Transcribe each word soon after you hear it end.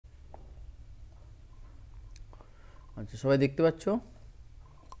আচ্ছা, সবাই দেখতে পাচ্ছ?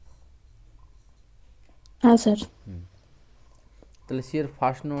 হ্যাঁ স্যার। তাহলে সি এর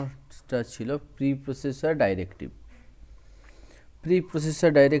ফার্স্ট নোটসটা ছিল pre processor directive. Pre processor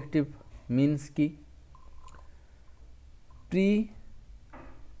directive means কি? প্রি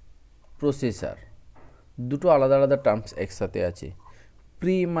প্রসেসর দুটো আলাদা আলাদা টার্মস একসাথে আছে।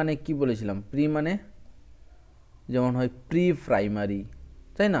 প্রি মানে কি বলেছিলাম? প্রি মানে যেমন হয় প্রি প্রাইমারি,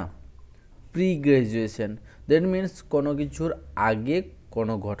 তাই না? প্রি গ্র্যাজুয়েশন, দ্যাট মিনস কোনো কিছুর আগে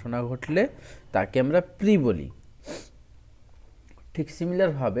কোনো ঘটনা ঘটলে তাকে আমরা প্রি বলি। ঠিক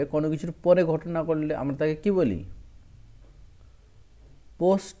সিমিলারভাবে কোনো কিছুর পরে ঘটনা ঘটলে আমরা তাকে কি বলি?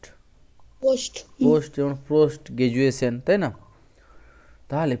 পোস্ট। পোস্ট। পোস্ট যেমন পোস্ট গ্র্যাজুয়েশন, তাই না?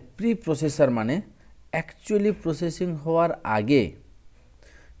 তাহলে প্রি প্রসেসর মানে অ্যাকচুয়ালি প্রসেসিং হওয়ার আগে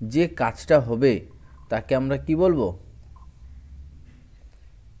যে কাজটা হবে তাকে আমরা কি বলবো?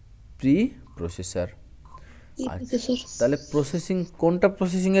 Pre processor. আচ্ছা, প্রসেসর। তাহলে প্রসেসিং, কোনটা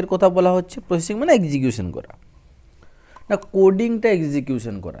প্রসেসিংয়ের কথা বলা হচ্ছে? প্রসেসিং মানে এক্সিকিউশন করা, না কোডিংটা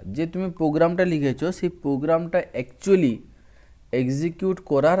এক্সিকিউশন করা। যে তুমি প্রোগ্রামটা লিখেছো সেই প্রোগ্রামটা অ্যাকচুয়ালি এক্সিকিউট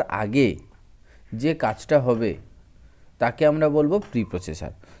করার আগে যে কাজটা হবে তাকে আমরা বলবো প্রি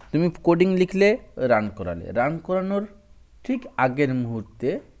প্রসেসর। তুমি কোডিং লিখলে, রান করালে, রান করানোর ঠিক আগের মুহূর্তে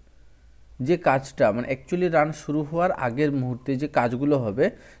যে কাজটা মানে অ্যাকচুয়ালি রান শুরু হওয়ার আগের মুহূর্তে যে কাজগুলো হবে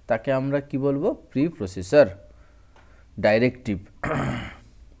তাকে আমরা কি বলবো? Pre processor directive.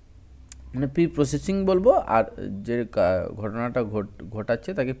 মানে প্রি প্রসেসিং বলবো, আর যে ঘটনাটা ঘটাচ্ছে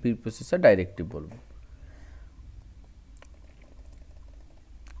তাকে প্রি প্রসেসর ডাইরেক্টিভ বলবো।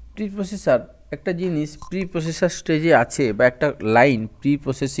 প্রি প্রসেসর একটা জিনিস প্রি প্রসেসর স্টেজে আছে বা একটা লাইন প্রি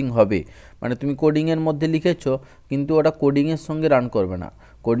প্রসেসিং হবে, মানে তুমি কোডিংয়ের মধ্যে লিখেছো কিন্তু ওটা কোডিংয়ের সঙ্গে রান করবে না,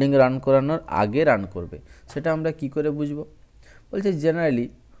 কোডিং রান করানোর আগে রান করবে। সেটা আমরা কি করে বুঝবো? বলছে generally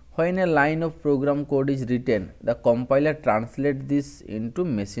when a line of program code is written the compiler translate this into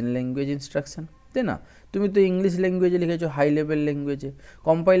machine language instruction, তাই না? তুমি তো ইংলিশ ল্যাঙ্গুয়েজে লিখেছো, হাই লেভেল ল্যাঙ্গুয়েজে,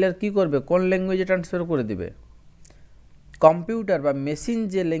 কম্পাইলার কি করবে? কোন ল্যাঙ্গুয়েজে ট্রান্সফার করে দিবে? কম্পিউটার বা মেশিন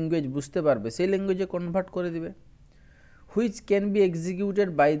যে ল্যাঙ্গুয়েজ বুঝতে পারবে সেই ল্যাঙ্গুয়েজে কনভার্ট করে দিবে, which can be executed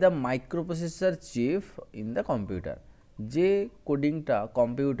by the microprocessor chip in the computer. যে কোডিংটা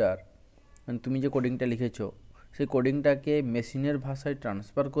কম্পিউটার, মানে তুমি যে কোডিংটা লিখেছো সেই কোডিংটাকে মেশিনের ভাষায়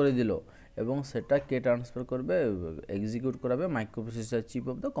ট্রান্সফার করে দিল এবং সেটা কে ট্রান্সফার করবে? এক্সিকিউট করাবে microprocessor chief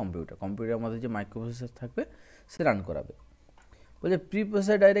of the computer. কম্পিউটারের মধ্যে যে মাইক্রোপ্রসেসর থাকবে সে রান করাবে। বলছে pre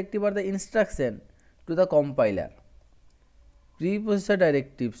processor directive are the instruction to the compiler. Pre processor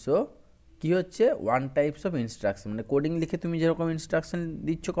ডাইরেক্টিভসও কি হচ্ছে? ওয়ান টাইপস অফ ইনস্ট্রাকশন, মানে কোডিং লিখে তুমি যেরকম ইনস্ট্রাকশন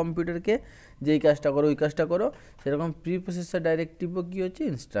দিচ্ছ কম্পিউটারকে যে এই কাজটা করো ওই কাজটা করো, সেরকম প্রি প্রসেসর ডাইরেক্টিভও কী হচ্ছে?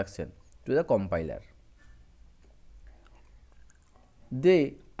 Instruction to the compiler. They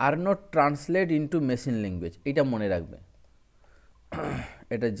are not translate into machine language. এটা মনে রাখবে,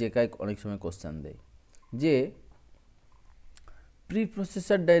 এটা যে কাই অনেক সময় কোশ্চেন দেয় যে প্রি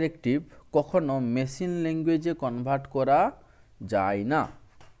প্রসেসর ডাইরেক্টিভ কখনো মেশিন ল্যাঙ্গুয়েজে কনভার্ট করা যায় না,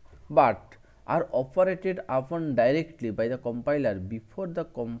 বাট আর অপারেটেড আপন directly by the compiler before the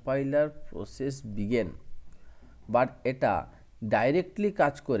compiler process begin. But এটা ডাইরেক্টলি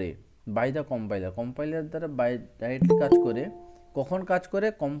কাজ করে বাই দ্য কম্পাইলার, কম্পাইলার দ্বারা ডাইরেক্টলি কাজ করে। কখন কাজ করে?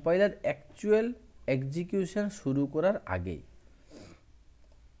 কম্পাইলার অ্যাকচুয়াল এক্সিকিউশন শুরু করার আগেই।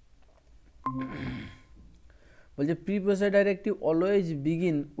 বলছে pre processor directive always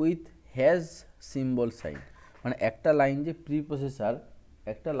begin with has symbol sign, মানে একটা লাইন যে প্রি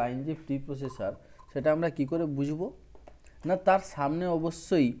প্রসেসর সেটা আমরা কি করে বুঝবো? না তার সামনে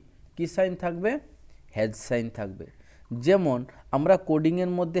অবশ্যই কি সাইন থাকবে? হ্যাজ সাইন থাকবে। যেমন আমরা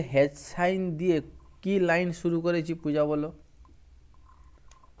কোডিংয়ের মধ্যে হ্যাজ সাইন দিয়ে কি লাইন শুরু করেছি? পূজা বলো।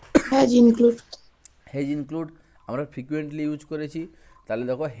 Has include. হেজ ইনক্লুড আমরা ফ্রিকুয়েন্টলি ইউজ করেছি, তাহলে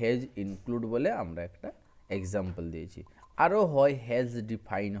দেখো হেজ ইনক্লুড বলে আমরা একটা এক্সাম্পল দিয়েছি। আরও হয় হেজ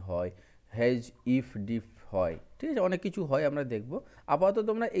ডিফাইন হয়, হেজ ইফ ডিফ হয়, ঠিক আছে, অনেক কিছু হয় আমরা দেখব। আপাতত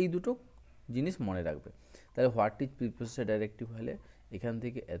তোমরা এই দুটো জিনিস মনে রাখবে। তাহলে হোয়াট ইজ প্রিপোজিশন ডাইরেক্টিভ হলে এখান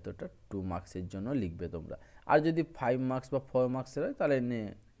থেকে এতটা 2 মার্কসের জন্য লিখবে তোমরা। আর যদি 5 মার্কস বা 4 মার্কসের হয় তাহলে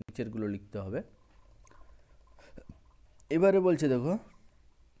নিচেরগুলো লিখতে হবে। এবারে বলছে দেখো,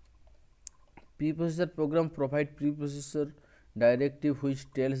 preprocessor program provide preprocessor directive which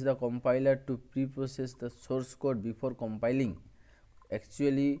tells the compiler to preprocess the source code before compiling.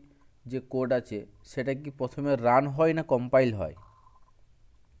 Actually যে কোড আছে সেটা কি প্রথমে রান হয় না কম্পাইল হয়?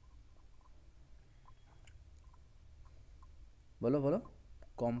 বলো বলো,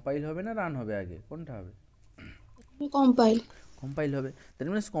 কম্পাইল হবে না রান হবে? আগে কোনটা হবে? কম্পাইল। কম্পাইল হবে। তার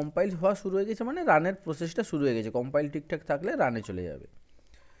মানে কম্পাইল হওয়া শুরু হয়ে গেছে, মানে রানের প্রসেসটা শুরু হয়ে গেছে। কম্পাইল ঠিকঠাক থাকলে রানে চলে যাবে।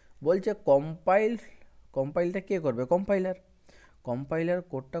 বলছে কম্পাইল কম্পাইলটা কে করবে? কম্পাইলার। কম্পাইলার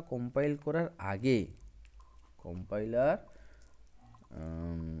কোডটা কম্পাইল করার আগে কম্পাইলার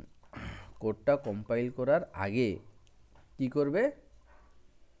কোডটা কম্পাইল করার আগে কি করবে?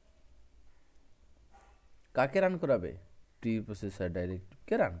 কাকে রান করাবে? প্রিপ্রসেসর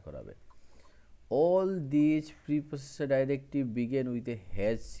ডাইরেক্টিভকে রান করাবে। All this প্রিপ্রসেসর directive begin with a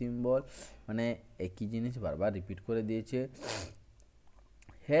hash symbol, মানে একই জিনিস বারবার রিপিট করে দিয়েছে।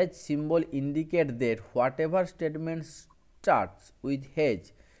 Hedge symbol indicate that whatever statement starts with hedge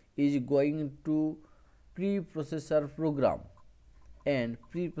is going to preprocessor program and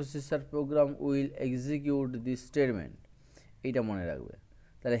preprocessor program will execute this statement. এটা মনে রাখবে।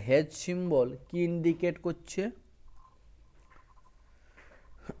 তাহলে হেজ সিম্বল কি ইন্ডিকেট করছে?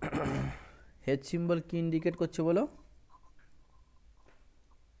 হেজ সিম্বল কি ইন্ডিকেট করছে বলো?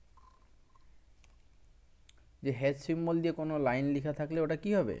 যে হেজ সিম্বল দিয়ে কোনো লাইন লেখা থাকলে ওটা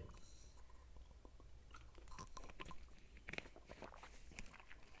কি হবে?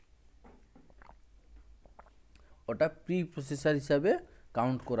 ওটা প্রি প্রসেসর হিসাবে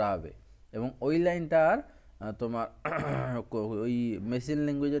কাউন্ট করা হবে এবং ওই লাইনটার তোমার ওই মেশিন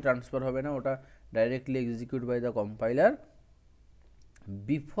ল্যাঙ্গুয়েজে ট্রান্সফার হবে না, ওটা directly execute by the compiler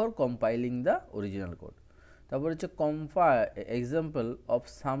before compiling the original code. তারপর হচ্ছে এক্সাম্পল অফ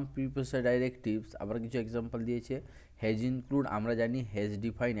সাম প্রিপ্রসেসর ডাইরেক্টিভস, আবার কিছু এক্সাম্পল দিয়েছে। হেজ ইনক্লুড, আমরা জানি হেজ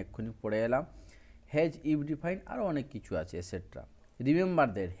ডিফাইন, এক্ষুনি পড়ে এলাম। হেজ ইফ ডিফাইন, আরও অনেক কিছু আছে etcetera. Remember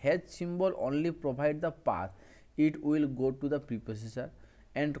that hedge symbol only provide the path it will go to the preprocessor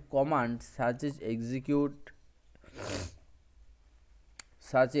and commands such as execute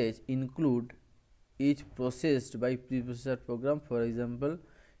such as include is processed by preprocessor program. For example,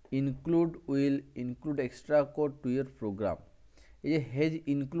 include will include extra code to your program. এই যে hedge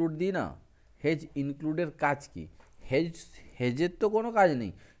include দিই না, hedge ইনক্লুডের কাজ কি? হেজের তো কোনো কাজ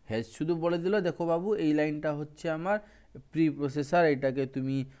নেই, হেজ শুধু বলে দিল দেখো বাবু এই লাইনটা হচ্ছে আমার প্রি প্রসেসর, এটাকে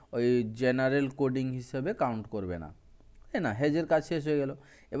তুমি ওই জেনারেল কোডিং হিসেবে কাউন্ট করবে না, তাই না? হেজের কাজ শেষ হয়ে গেল।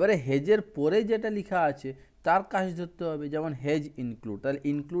 এবারে হেজের পরে যেটা লেখা আছে তার কাজ ধরতে হবে, যেমন হেজ ইনক্লুড। তাহলে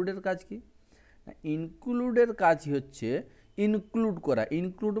ইনক্লুডের কাজ কি? ইনক্লুডের কাজ হচ্ছে ইনক্লুড করা।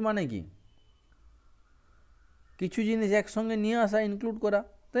 ইনক্লুড মানে কি? কিছু জিনিস একসঙ্গে নিয়ে আসা, ইনক্লুড করা,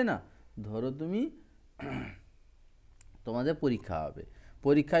 তাই না? ধরো তুমি তোমাদের পরীক্ষা হবে,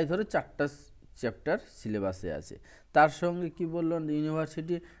 পরীক্ষায় ধরো 4টা চ্যাপ্টার সিলেবাসে আছে, তার সঙ্গে কি বললো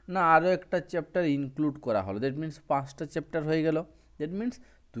ইউনিভার্সিটি না আরও একটা চ্যাপ্টার ইনক্লুড করা হলো, দ্যাট মিন্স 5টা চ্যাপ্টার হয়ে গেল। দ্যাট মিন্স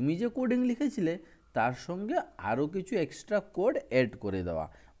তুমি যে কোডিং লিখেছিলে তার সঙ্গে আরও কিছু এক্সট্রা কোড অ্যাড করে দেওয়া,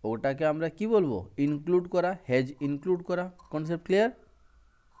 ওটাকে আমরা কি বলবো? ইনক্লুড করা, হেজ ইনক্লুড করা। Concept clear?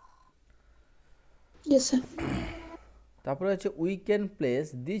 Yes, sir. তারপরে হচ্ছে we can place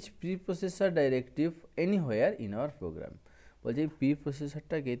this প্রিপ্রসেসর directive anywhere in our programme. বলছে এই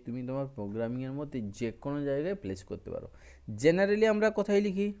প্রিপ্রসেসরটাকে তুমি তোমার প্রোগ্রামিংয়ের মধ্যে যে কোনো জায়গায় প্লেস করতে পারো। জেনারেলি আমরা কোথায়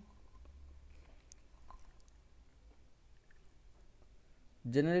লিখি?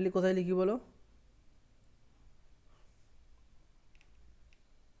 জেনারেলি কোথায় লিখি বলো?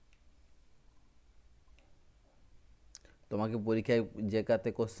 তোমাকে পরীক্ষায় যেটাতে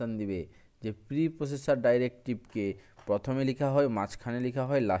কোশ্চেন দিবে যে প্রিপ্রসেসর ডাইরেক্টিভকে প্রথমে লেখা হয়, মাঝখানে লেখা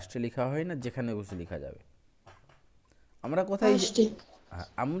হয়, লাস্টে লেখা হয়, না যেখানে বসে লেখা যাবে? আমরা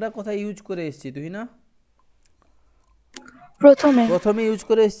কোথায় ইউজ করে এসেছি তুই না? প্রথমে ইউজ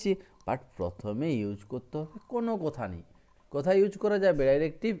করে এসেছি, বাট প্রথমে ইউজ করতে হবে কোনো কথা নেই। কোথায় ইউজ করা যাবে?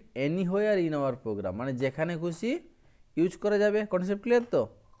 Directive anywhere in our programme, মানে যেখানে খুশি ইউজ করা যাবে। কনসেপ্ট ক্লিয়ার তো?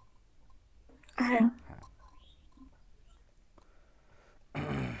 হ্যাঁ।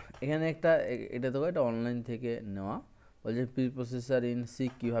 এখানে এটা দেখো, এটা অনলাইন থেকে নেওয়া। বলছে প্রিপ্রসেসর ইন সি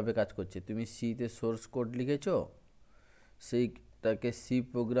কীভাবে কাজ করছে। তুমি সিতে সোর্স কোড লিখেছো, সেইটাকে সি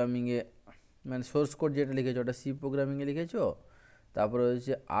প্রোগ্রামিংয়ে, মানে সোর্স কোড যেটা লিখেছো ওটা সি প্রোগ্রামিংয়ে লিখেছো। তারপরে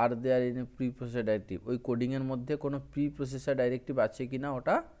হচ্ছে আর দেয়ার ইন প্রিপ্রসেসর ডাইরেক্টিভ, ওই কোডিংয়ের মধ্যে কোনো প্রিপ্রসেসর ডাইরেক্টিভ আছে কি না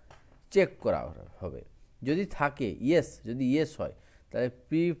ওটা চেক করা হবে। যদি থাকে ইয়েস, যদি ইয়েস হয় তাহলে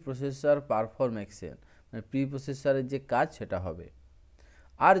প্রিপ্রসেসর পারফর্ম অ্যাকশন, মানে প্রিপ্রসেসরের যে কাজ সেটা হবে।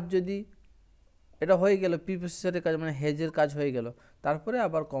 আর যদি এটা হয়ে গেল প্রিপ্রসেসরের কাজ, মানে হেজের কাজ হয়ে গেল, তারপরে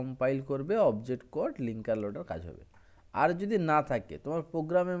আবার কম্পাইল করবে, অবজেক্ট কোড, লিঙ্কার লোডার কাজ হবে। আর যদি না থাকে, তোমার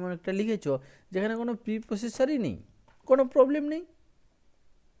প্রোগ্রামে এমন একটা লিখেছো যেখানে কোনো প্রিপ্রসেসরই নেই, কোনো প্রবলেম নেই,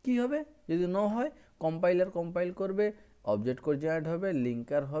 কি হবে? যদি ন হয় কম্পাইল করবে, অবজেক্ট কোড জেনারেট হবে,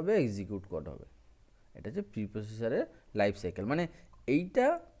 লিঙ্কার হবে, এক্সিকিউট কোড হবে। এটা হচ্ছে প্রিপ্রসেসরের লাইফ সাইকেল। মানে এইটা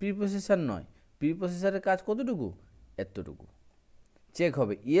প্রিপ্রসেসর নয়, প্রিপ্রসেসরের কাজ কতটুকু? এতটুকু। চেক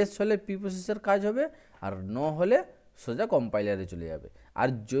হবে, ইয়েস হলে প্রিপ্রসেসর কাজ হবে, আর ন হলে সোজা কম্পাইলারে চলে যাবে। আর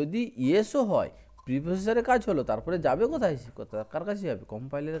যদি ইয়েসও হয়, প্রি প্রসেসরে কাজ হলো, তারপরে যাবে কোথায়, কার কাছে যাবে,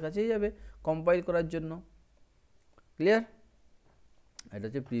 কম্পাইলারের কাছেই যাবে কম্পাইল করার জন্য। ক্লিয়ার? এটা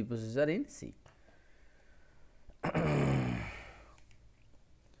হচ্ছে প্রি প্রসেসর ইন সি।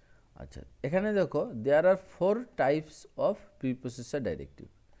 আচ্ছা, এখানে দেখো দেয়ার আর 4 types of প্রিপ্রসেসর directive: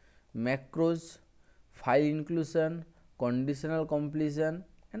 ম্যাক্রোজ, file inclusion, conditional completion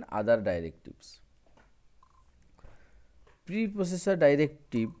and other directives. প্রিপ্রসেসর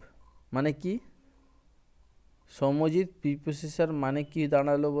directive মানে কি? সমজিৎ, প্রিপ্রসেসর মানে কি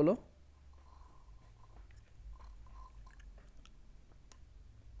দাঁড়ালো বলো?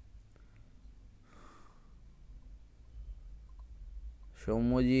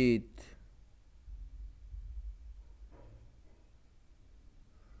 সৌম্যজিৎ,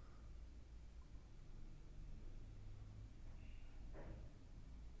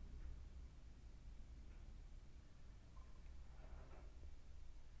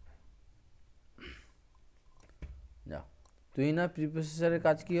 যা তুই না, প্রিপ্রসেসরের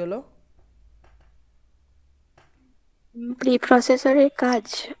কাজ কি হলো? প্রি প্রসেসরের কাজ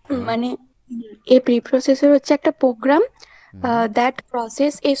মানে এ প্রি প্রসেসর হচ্ছে একটা program that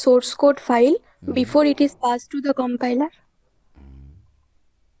process a source code file before it is pass to the compiler.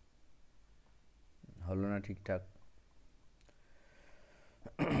 হলো না ঠিকঠাক?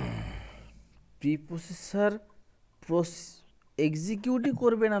 প্রিপ্রসেসর এক্সিকিউটই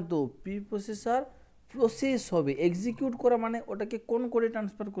করবে না তো, প্রিপ্রসেসর প্রসেস হবে। এক্সিকিউট করা মানে ওটাকে কোন করে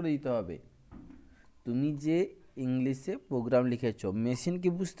ট্রান্সফার করে দিতে হবে। তুমি যে ইংলিশে প্রোগ্রাম লিখেছো, মেশিন কি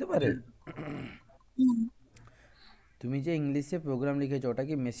বুঝতে পারে? তুমি যে ইংলিশে প্রোগ্রাম লিখেছো, ওটা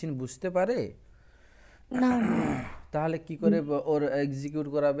কি মেশিন বুঝতে পারে? না। তাহলে কি করে ওর এক্সিকিউট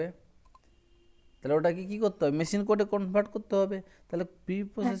করাবে? তাহলে ওটাকে কি করতে হবে? মেশিন কোডে কনভার্ট করতে হবে। তাহলে প্রি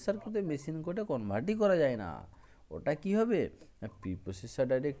প্রসেসর কিন্তু মেশিন কোডে কনভার্টই করা যায় না। ওটা কি হবে? প্রি প্রসেসর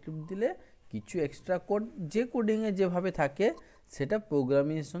ডাইরেক্টিভ দিলে কিছু এক্সট্রা কোড, যে কোডিংয়ে যেভাবে থাকে সেটা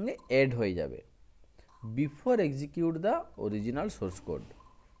প্রোগ্রামিংয়ের সঙ্গে অ্যাড হয়ে যাবে before execute the original source code.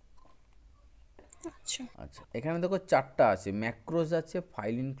 আচ্ছা, এখানে দেখো 4টা আছে: ম্যাক্রোজ আছে,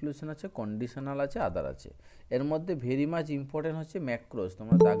 ফাইল ইনক্লুশন আছে, কন্ডিশনাল আছে, আদার আছে। এর মধ্যে ভেরি মাচ ইম্পর্টেন্ট হচ্ছে ম্যাক্রোজ।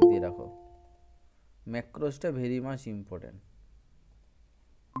 তোমরা দাগ দিয়ে রাখো, ম্যাক্রোজটা ভেরি মাচ ইম্পর্টেন্ট।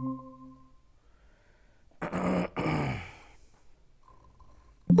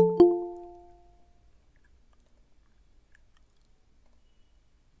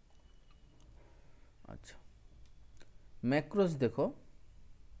 আচ্ছা, ম্যাক্রোজ দেখো,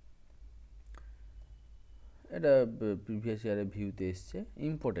 এটা প্রিভিয়াস ইয়ারে ভিউতে এসছে,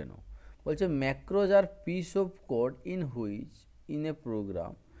 ইম্পর্টেন্টও। বলছে ম্যাক্রোজ আর piece of code in which in a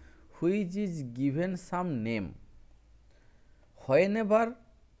programme which is given some name, whenever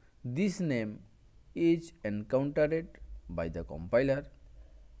this name is encountered by the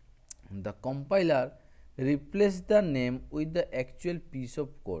compiler replace the name with the actual piece of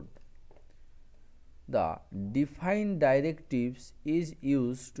code. The defined directives is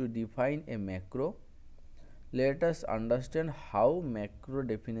used to define a macro. Let us understand how macro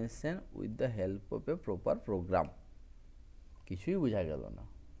definition with the help of a proper program. কিছুই বোঝা গেল না,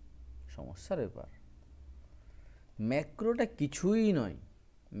 সমস্যার ব্যাপার। ম্যাক্রোটা কিছুই নয়,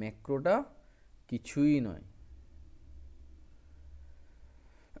 ম্যাক্রোটা কিছুই নয়।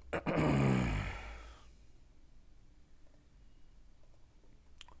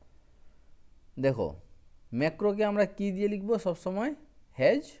 দেখো, ম্যাক্রোকে আমরা কি দিয়ে লিখবো সবসময়?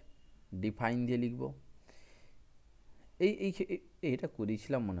 হ্যাজ ডিফাইন দিয়ে লিখবো। এই এই এটা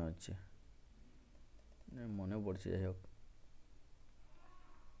করেছিলাম মনে হচ্ছে, মনে পড়ছে, যাই হোক।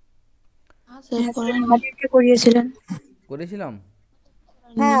 আমাদেরকে করিয়েছিলেন। করেছিলাম?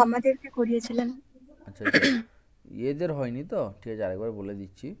 হ্যাঁ, আমাদেরকে করিয়েছিলেন। আচ্ছা আচ্ছা, এদের হয়নি তো, ঠিক আছে, আরেকবার বলে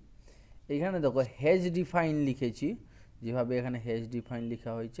দিচ্ছি। এখানে দেখো হ্যাজ ডিফাইন লিখেছি, যেভাবে এখানে হ্যাজ ডিফাইন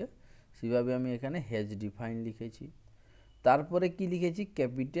লেখা হয়েছে সেভাবে আমি এখানে হ্যাজ ডিফাইন লিখেছি। তারপরে কি লিখেছি?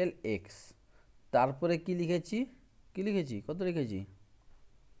 Capital x. তারপরে কি লিখেছি? কত লিখেছি?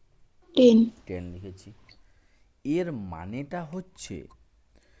 10 লিখেছি। এর মানেটা হচ্ছে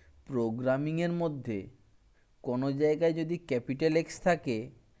প্রোগ্রামিংয়ের মধ্যে কোনো জায়গায় যদি ক্যাপিটাল এক্স থাকে,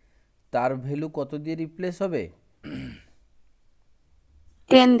 তার ভ্যালু কত দিয়ে রিপ্লেস হবে?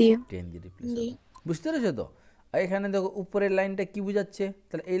 10 দিয়ে। 10 দিয়ে রিপ্লেস হবে। বুঝতে পেরেছো তো? আর এখানে দেখো উপরের লাইনটা কি বোঝাচ্ছে,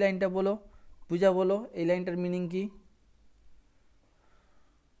 তাহলে এই লাইনটা বলো, বলো এই লাইনটার মিনিং কি?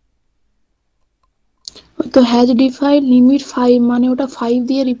 তো হ্যাজ ডিফাইন লিমিট 5 মানে ওটা 5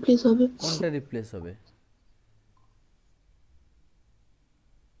 দিয়ে রিপ্লেস হবে। কোনটা রিপ্লেস হবে?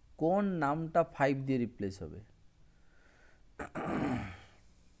 কোন নামটা 5 দিয়ে রিপ্লেস হবে?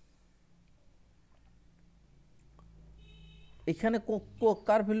 এখানে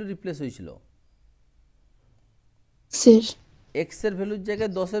কার ভ্যালু রিপ্লেস হয়েছিল? স্যার এক্স এর ভ্যালুর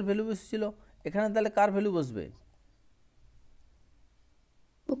জায়গায় 10 এর ভ্যালু বসেছিল, এখানে তাহলে কার ভ্যালু বসবে?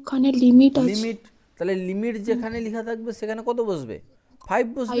 ওখানে লিমিট আছে লিমিট। তাহলে লিমিট যেখানে লেখা থাকবে সেখানে কত বসবে? 5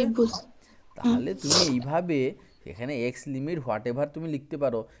 বসবে। 5 বস। হ্যাঁ তাহলে তুমি এইভাবে এখানে এক্স লিমিট হোয়াট এভার তুমি লিখতে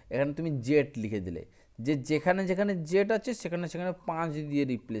পারো, এখানে তুমি জেড লিখে দিলে, যে যেখানে যেখানে জেড আছে সেখানে সেখানে 5 দিয়ে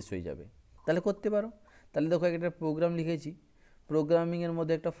রিপ্লেস হয়ে যাবে, তাহলে করতে পারো। তাহলে দেখো একটা প্রোগ্রাম লিখেছি, প্রোগ্রামিংয়ের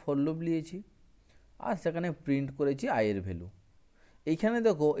মধ্যে একটা ফর লুপ নিয়েছি, আর সেখানে প্রিন্ট করেছি আই এর ভ্যালু। এইখানে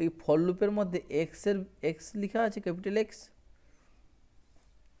দেখো এই ফর লুপের মধ্যে এক্স লেখা আছে, ক্যাপিটাল এক্স।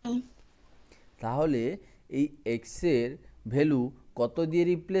 হ্যাঁ তাহলে এই এক্সের ভ্যালু কত দিয়ে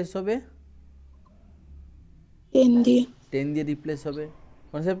রিপ্লেস হবে? 10 দিয়ে। 10 দিয়ে রিপ্লেস হবে।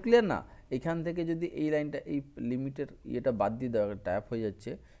 কনসেপ্ট ক্লিয়ার না? এখান থেকে যদি এই লাইনটা, এই লিমিটের ইয়েটা বাদ দিয়ে দেওয়া, ট্যাপ হয়ে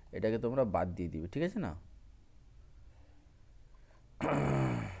যাচ্ছে, এটাকে তোমরা বাদ দিয়ে দিবে, ঠিক আছে না?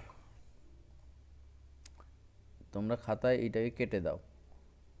 তোমরা খাতায় এইটাকে কেটে দাও,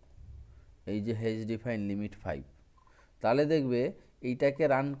 এই যে হেজ ডিফাইন লিমিট 5। তাহলে দেখবে এইটাকে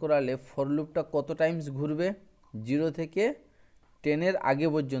রান করালে ফর লুপটা কত টাইমস ঘুরবে? 0 থেকে 10 এর আগে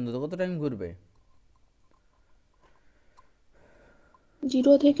পর্যন্ত তো কত টাইম ঘুরবে?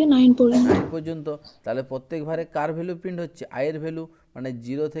 0 থেকে 9 পর্যন্ত। 9 পর্যন্ত। তাহলে প্রত্যেকবারে কার ভ্যালু প্রিন্ট হচ্ছে? আই এর ভ্যালু, মানে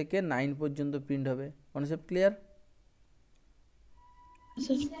 0 থেকে 9 পর্যন্ত প্রিন্ট হবে। Concept clear?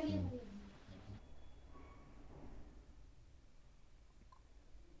 স্যার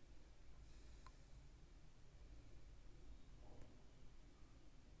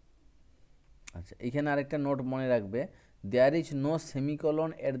আচ্ছা, এখানে আরেকটা নোট মনে রাখবে, there is no semicolon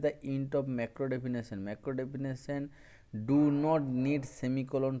at the int of macro definition. Macro definition do not need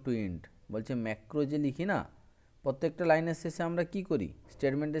semicolon two int. বলছে ম্যাক্রো যে লিখি না, প্রত্যেকটা লাইনের শেষে আমরা কি করি?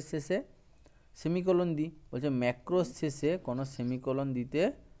 স্টেটমেন্টের শেষে সেমিকলন দিই। বলছে ম্যাক্রোর শেষে কোনো সেমিকলন দিতে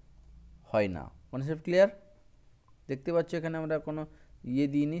হয় না। Concept clear? দেখতে পাচ্ছ এখানে আমরা কোনো ইয়ে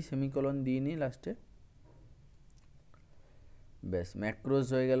দিইনি, সেমিকলন দিইনি লাস্টে। বেশ, ম্যাক্রোজ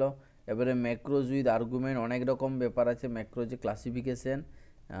হয়ে গেল। এবারে ম্যাক্রোজ উইথ আর্গুমেন্ট, অনেক রকম ব্যাপার আছে ম্যাক্রোজে, ক্লাসিফিকেশন।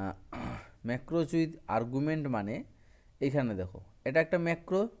 ম্যাক্রোজ উইথ আর্গুমেন্ট মানে এখানে দেখো এটা একটা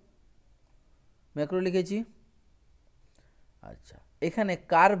ম্যাক্রো, ম্যাক্রো লিখেছি। আচ্ছা, এখানে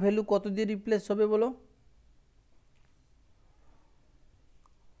কার ভ্যালু কত দিয়ে রিপ্লেস হবে বলো?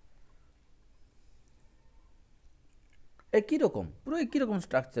 একই রকম, পুরো একই রকম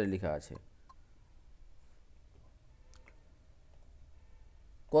স্ট্রাকচারে লেখা আছে।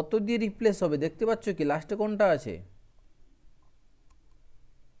 কত দিয়ে রিপ্লেস হবে দেখতে পাচ্ছ কি? লাস্টে কোনটা আছে?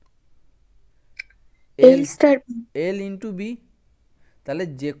 এল স্টার এল ইন্টু বি। তাহলে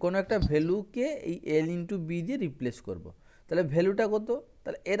যে কোনো একটা ভ্যালুকে এই এল ইন্টু বি দিয়ে রিপ্লেস করব। তাহলে ভ্যালুটা কত?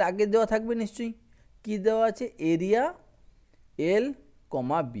 তাহলে এর আগে দেওয়া থাকবে নিশ্চয়ই, কি দেওয়া আছে? এরিয়া এল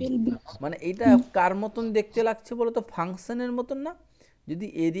কমা বি। মানে এইটা কার মতন দেখতে লাগছে বলো তো? ফাংশনের মতন না? যদি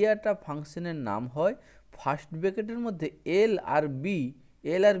এরিয়াটা ফাংশনের নাম হয়, ফার্স্ট ব্র্যাকেটের মধ্যে এল আর বি,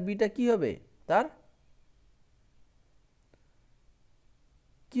 এল আর বিটা কি হবে? তার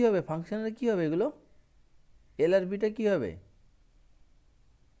কি হবে? ফাংশনের কি হবে এগুলো? এল আর বিটা কি হবে?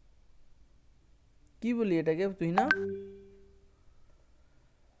 কি বলি এটাকে তুই না?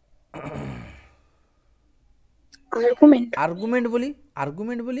 আর্গুমেন্ট। আর্গুমেন্ট বলি,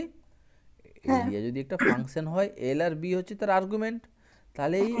 আর্গুমেন্ট বলি। হ্যাঁ এরিয়া যদি একটা ফাংশন হয়, এল আর বি হচ্ছে তার আর্গুমেন্ট,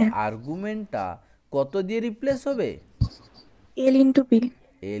 তাহলে এই হ্যাঁ আর্গুমেন্টটা কত দিয়ে রিপ্লেস হবে? L into B.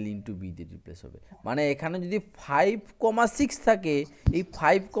 L into B দিয়ে রিপ্লেস হবে। মানে এখানে যদি 5,6 থাকে, এই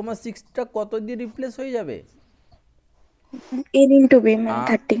 5,6টা কত দিয়ে রিপ্লেস হয়ে যাবে? এল ইন্টু বি মানে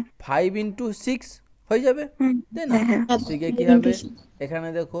 30। 5 × 6 হয়ে যাবে, হুম তাই না? হ্যাঁ হ্যাঁ ঠিক আছে, কী হবে? এখানে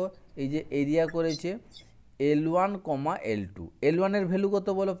দেখো এই যে এরিয়া করেছে L1, L2। L1 এর ভ্যালু কত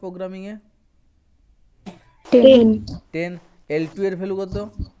বলো প্রোগ্রামিংয়ে? 10 10। L2 এর ভ্যালু কত?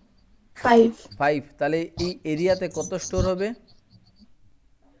 5 5। তাহলে এই এরিয়াতে কত স্টোর হবে?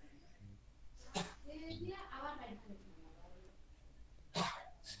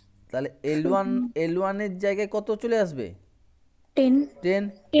 তাহলে L1 এর জায়গায় কত চলে আসবে? 10 10।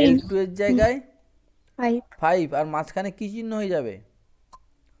 10 L2 এর জায়গায় 5 5, আর মাঝখানে কি চিহ্ন হয়ে যাবে?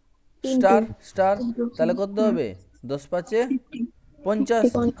 Into star, star. তাহলে কত হবে? 10 5 50।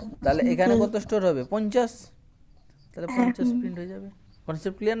 তাহলে এখানে কত স্টোর হবে? 50। তাহলে হ্যাঁ 50 প্রিন্ট হয়ে যাবে।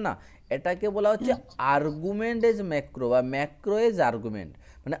 কনসেপ্ট ক্লিয়ার না? এটাকে বলা হচ্ছে আর্গুমেন্ট এজ ম্যাক্রো বা ম্যাক্রো এজ আর্গুমেন্ট।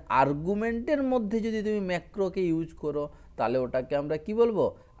 মানে আর্গুমেন্টের মধ্যে যদি তুমি ম্যাক্রোকে ইউজ করো, তাহলে ওটাকে আমরা কি বলবো?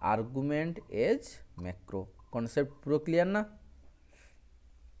 Argument age macro. কনসেপ্ট পুরো ক্লিয়ার না?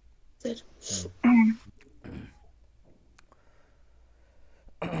 স্যার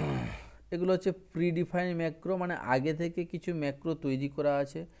এগুলো হচ্ছে প্রিডিফাইন ম্যাক্রো, মানে আগে থেকে কিছু ম্যাক্রো তৈরি করা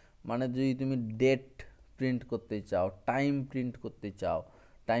আছে। মানে যদি তুমি ডেট প্রিন্ট করতে চাও, টাইম প্রিন্ট করতে চাও,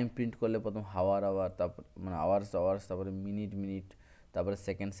 টাইম প্রিন্ট করলে প্রথম হাওয়ার আওয়ার, তারপর মানে আওয়ার্স আওয়ার্স, তারপরে মিনিট মিনিট, তারপরে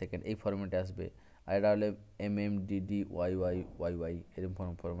সেকেন্ড সেকেন্ড, এই ফরম্যাটে আসবে। আর এটা হলে MMDD YY YY এরকম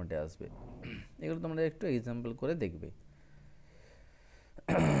ফরম্যাটে আসবে। এগুলো তোমরা একটু এক্সাম্পল করে দেখবে।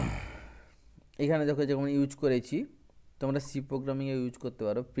 এখানে দেখো যখন ইউজ করেছি, তোমরা সি প্রোগ্রামিংয়ে ইউজ করতে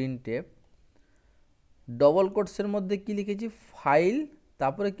পারো। প্রিন্টে ডবল কোটসের মধ্যে কি লিখেছি, ফাইল,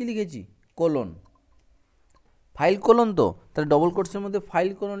 তারপরে কি লিখেছি, কোলন, ফাইল কোলন। তো তাহলে ডবল কোটসের মধ্যে ফাইল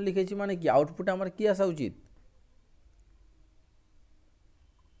কোলন লিখেছি মানে কি, আউটপুটে আমার কি আসা উচিত,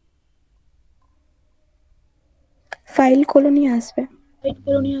 ফাইল কলোনি আসবে। ফাইল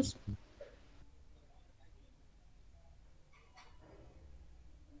কলোনি আসবে।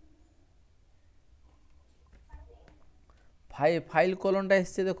 ফাইল কলনটা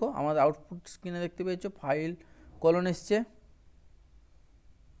এসছে, দেখো আমাদের আউটপুট স্ক্রিনে দেখতে পেয়েছো ফাইল কলন এসছে।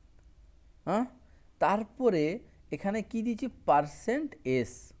 হ্যাঁ, তারপরে এখানে কি দিয়েছি,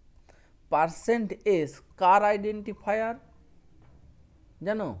 %s। %s কার আইডেন্টিফায়ার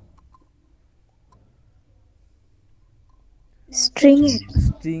জানো, স্ট্রিং এর।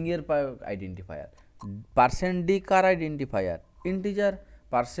 স্ট্রিং এর আইডেন্টিফায়ার। %d কার identifier, integer.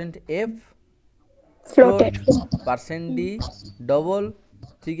 %f float, %d double,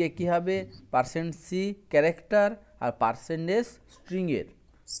 ঠিক কি হবে, %c ক্যারেক্টার, আর %s স্ট্রিং এর।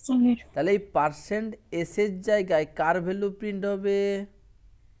 তাহলে এই %s এর জায়গায় কার ভ্যালু প্রিন্ট হবে,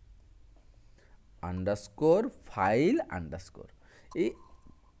 আন্ডারস্কোর ফাইল আন্ডারস্কোর। এই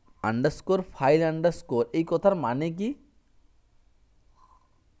আন্ডারস্কোর ফাইল আন্ডারস্কোর এই কথার মানে কি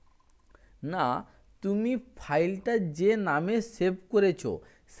না, তুমি ফাইলটা যে নামে সেভ করেছো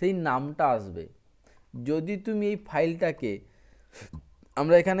সেই নামটা আসবে। যদি তুমি এই ফাইলটাকে,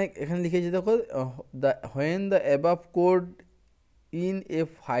 আমরা এখানে লিখেছি দেখো, when the above code in a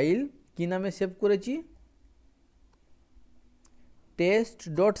file, কি নামে সেভ করেছি,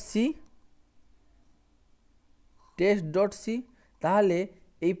 test.c, test.c। তাহলে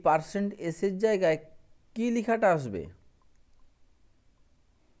এই %s এর জায়গায় কি লেখাটা আসবে,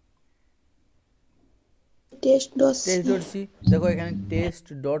 test.c। দেখো এখানে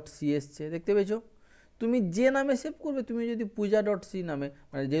test.c এসছে, দেখতে পেয়েছো। তুমি যে নামে সেভ করবে, তুমি যদি পূজা.c নামে,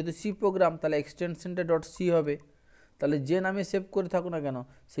 মানে যেহেতু সি প্রোগ্রাম, তাহলে এক্সটেনশনটা .c হবে। তাহলে যে নামে সেভ করে থাকো না কেন,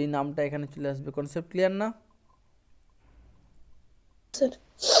 সেই নামটা এখানে চলে আসবে। কনসেপ্ট ক্লিয়ার না?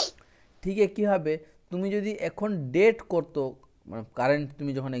 ঠিক কি হবে, তুমি যদি এখন ডেট করতো, মানে কারেন্ট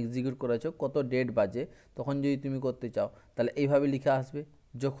তুমি যখন এক্সিকিউট করেছো কত ডেট বাজে, তখন যদি তুমি করতে চাও, তাহলে এইভাবে লেখা আসবে।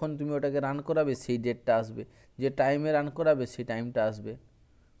 যখন তুমি ওটাকে রান করাবে সেই ডেটটা আসবে, যে টাইমে রান করাবে সেই টাইমটা আসবে।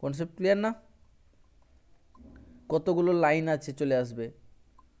 কনসেপ্ট ক্লিয়ার না? কতগুলো লাইন আছে চলে আসবে।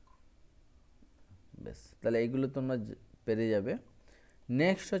 বেশ, তাহলে এইগুলো তোমরা পেরে যাবে।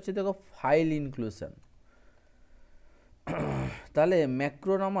 নেক্সট হচ্ছে দেখো ফাইল ইনক্লুশন। তাহলে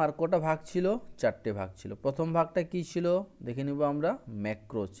ম্যাক্রোর আমার কটা ভাগ ছিল, 4টে ভাগ ছিল। প্রথম ভাগটা কি ছিল দেখে নিব আমরা,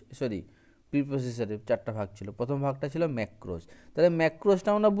 ম্যাক্রোজ, সরি প্রিপ্রসেসরের 4টা ভাগ ছিল। প্রথম ভাগটা ছিল ম্যাক্রোজ। তাহলে ম্যাক্রোজটা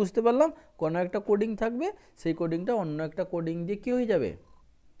আমরা বুঝতে পারলাম, কোনো একটা কোডিং থাকবে, সেই কোডিংটা অন্য একটা কোডিং দিয়ে কী হয়ে যাবে,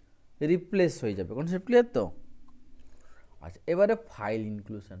 রিপ্লেস হয়ে যাবে। কনসেপ্ট ক্লিয়ার তো? আচ্ছা, এবারে ফাইল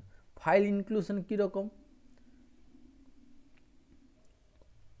ইনক্লুশন। ফাইল ইনক্লুশন কীরকম,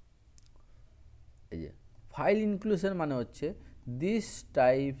 এই যে ফাইল ইনক্লুশন মানে হচ্ছে, this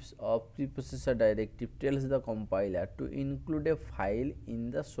types of প্রিপ্রসেসর directive tells the compiler two include A file in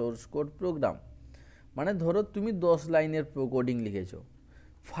the source code programme. মানে ধরো তুমি 10 লাইনের কোডিং লিখেছো,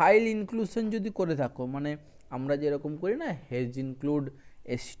 ফাইল ইনক্লুশন যদি করে থাকো, মানে আমরা যেরকম করি না, হেজ ইনক্লুড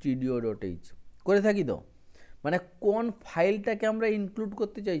stdio.h করে থাকি, তো মানে কোন ফাইলটাকে আমরা ইনক্লুড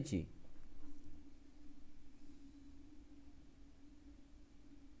করতে চাইছি,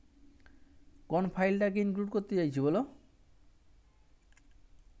 কোন ফাইলটাকে ইনক্লুড করতে চাইছি বলো,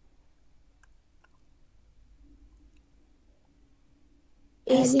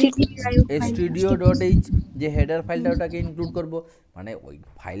 stdio.h যে হেডার ফাইলটা, ওটাকে ইনক্লুড করব। মানে ওই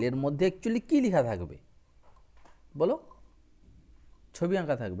ফাইলের মধ্যে অ্যাকচুয়ালি কি লেখা থাকবে বলো, ছবি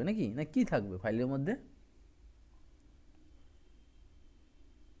আঁকা থাকবে নাকি, না কি থাকবে ফাইলের মধ্যে,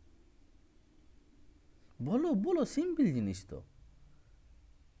 বলো বলো, সিম্পল জিনিস তো।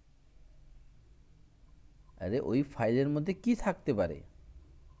 আরে ওই ফাইলের মধ্যে কি থাকতে পারে,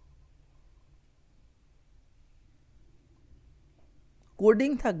 কোডিং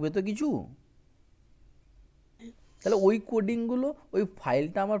থাকবে তো কিছু। তাহলে ওই কোডিংগুলো, ওই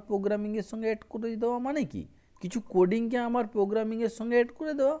ফাইলটা আমার প্রোগ্রামিংয়ের সঙ্গে অ্যাড করে দেওয়া মানে কি, কিছু কোডিংকে আমার প্রোগ্রামিংয়ের সঙ্গে অ্যাড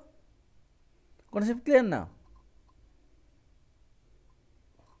করে দেওয়া। কনসেপ্ট ক্লিয়ার না?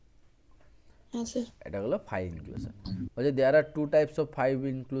 এটা হলো ফাইল ইনক্লুশন। বলছে দেয়ার আর 2 টাইপস অফ ফাইল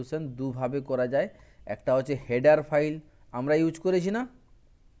ইনক্লুশন, দুভাবে করা যায়। একটা হচ্ছে হেডার ফাইল, আমরা ইউজ করেছি না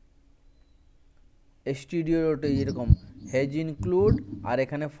stdio.h, এরকম হেজ ইনক্লুড, আর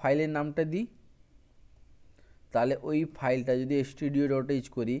এখানে ফাইলের নামটা দিই, তাহলে ওই ফাইলটা যদি stdio.h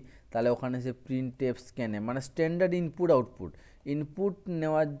করি তাহলে ওখানে সে printf scanf, মানে স্ট্যান্ডার্ড ইনপুট আউটপুট, ইনপুট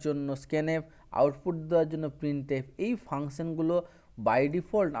নেওয়ার জন্য scanf, আউটপুট দেওয়ার জন্য printf, এই ফাংশনগুলো বাই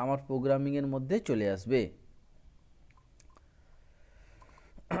ডিফল্ট আমার প্রোগ্রামিংয়ের মধ্যে চলে আসবে।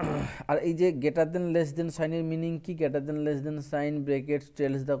 আর এই যে গ্রেটার দেন লেস দেন সাইনের মিনিং কি? Greater than less than sign brackets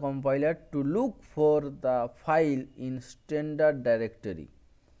tells the compiler to look for the file in standard directory,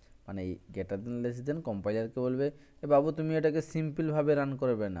 মানে এই গ্রেটার দেন লেস দেন কম্পাইলারকে বলবে এ বাবু তুমি এটাকে সিম্পলভাবে রান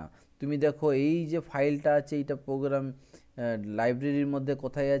করবে না, তুমি দেখো এই যে ফাইলটা আছে এইটা প্রোগ্রাম লাইব্রেরির মধ্যে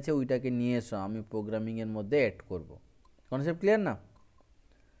কোথায় আছে ওইটাকে নিয়ে এসো, আমি প্রোগ্রামিংয়ের মধ্যে অ্যাড করব। কনসেপ্ট ক্লিয়ার না?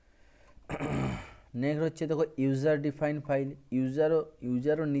 নেক্সট হচ্ছে দেখো ইউজার ডিফাইন ফাইল,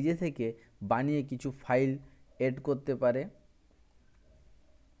 ইউজারও নিজে থেকে বানিয়ে কিছু ফাইল এড করতে পারে,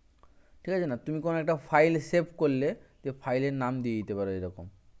 ঠিক আছে না? তুমি কোনো একটা ফাইল সেভ করলে তো ফাইলের নাম দিয়ে দিতে পারো এরকম,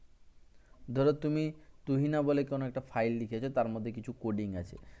 ধরো তুমি তুহিনা বলে কোনো একটা ফাইল লিখেছো, তার মধ্যে কিছু কোডিং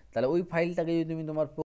আছে, তাহলে ওই ফাইলটাকে যদি তুমি তোমার